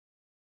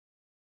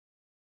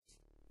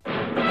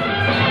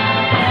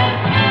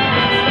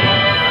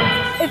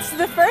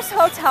first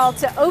hotel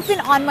to open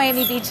on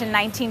Miami Beach in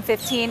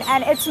 1915,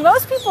 and it's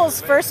most people's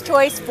first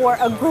choice for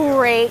a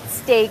great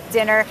steak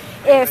dinner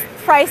if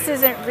price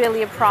isn't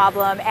really a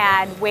problem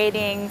and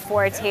waiting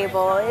for a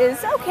table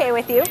is okay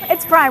with you.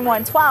 It's Prime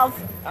 112.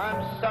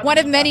 One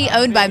of many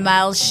owned by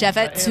Miles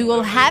Shevitz, who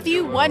will have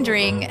you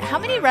wondering, how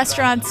many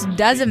restaurants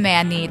does a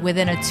man need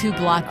within a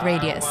 2-block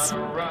radius?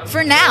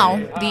 For now,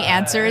 the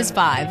answer is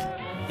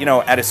 5. You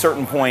know, at a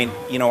certain point,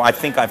 I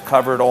think I've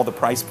covered all the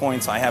price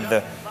points. I have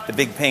the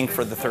Big Pink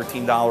for the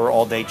 $13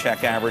 all-day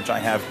check average. I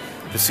have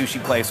the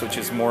sushi place, which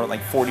is more like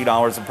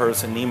 $40 a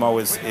person. Nemo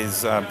is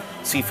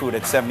seafood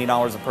at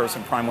 $70 a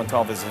person. Prime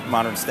 112 is a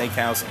modern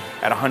steakhouse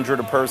at $100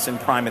 a person.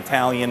 Prime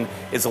Italian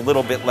is a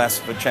little bit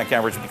less of a check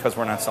average because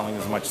we're not selling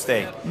as much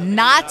steak.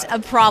 Not a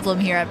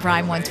problem here at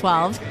Prime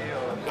 112.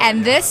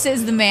 And this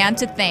is the man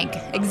to thank,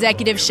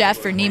 executive chef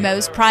for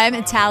Nemo's, Prime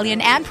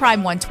Italian, and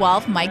Prime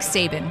 112, Mike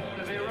Sabin.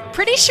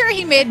 Pretty sure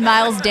he made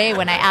Miles' day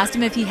when I asked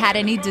him if he had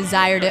any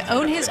desire to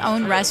own his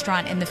own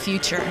restaurant in the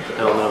future.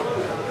 Hell no.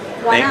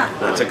 Why not?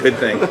 That's a good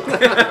thing.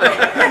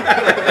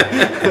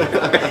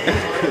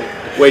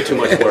 Way too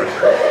much work.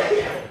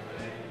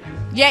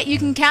 Yet you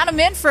can count him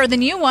in for the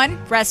new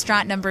one,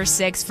 restaurant number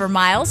 6 for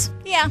Miles.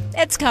 Yeah,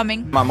 it's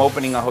coming. I'm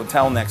opening a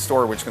hotel next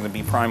door, which is going to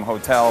be Prime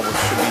Hotel, which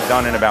should be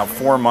done in about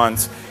 4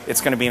 months.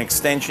 It's going to be an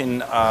extension,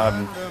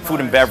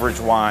 food and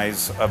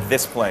beverage-wise, of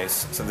this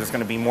place. So there's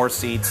going to be more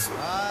seats,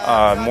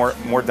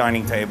 more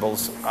dining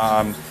tables.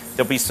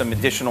 There'll be some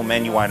additional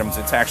menu items.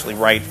 It's actually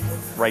right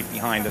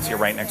behind us here,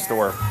 right next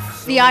door.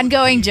 The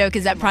ongoing joke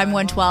is that Prime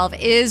 112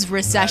 is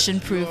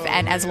recession-proof,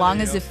 and as long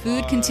as the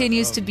food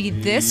continues to be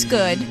this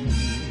good,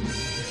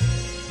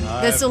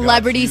 the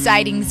celebrity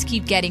sightings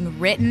keep getting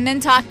written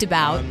and talked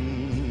about,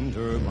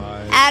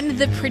 and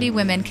the pretty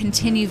women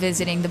continue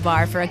visiting the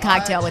bar for a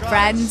cocktail with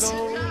friends,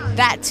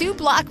 that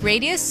 2-block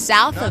radius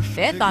south of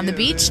 5th on the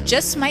beach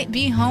just might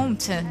be home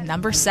to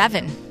number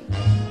 7.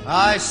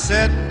 I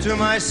said to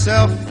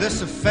myself,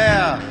 this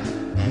affair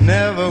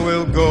never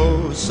will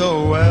go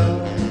so well.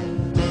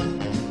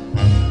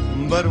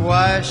 But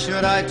why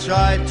should I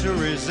try to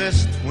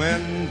resist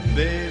when,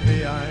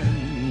 baby, I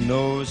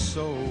know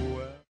so well?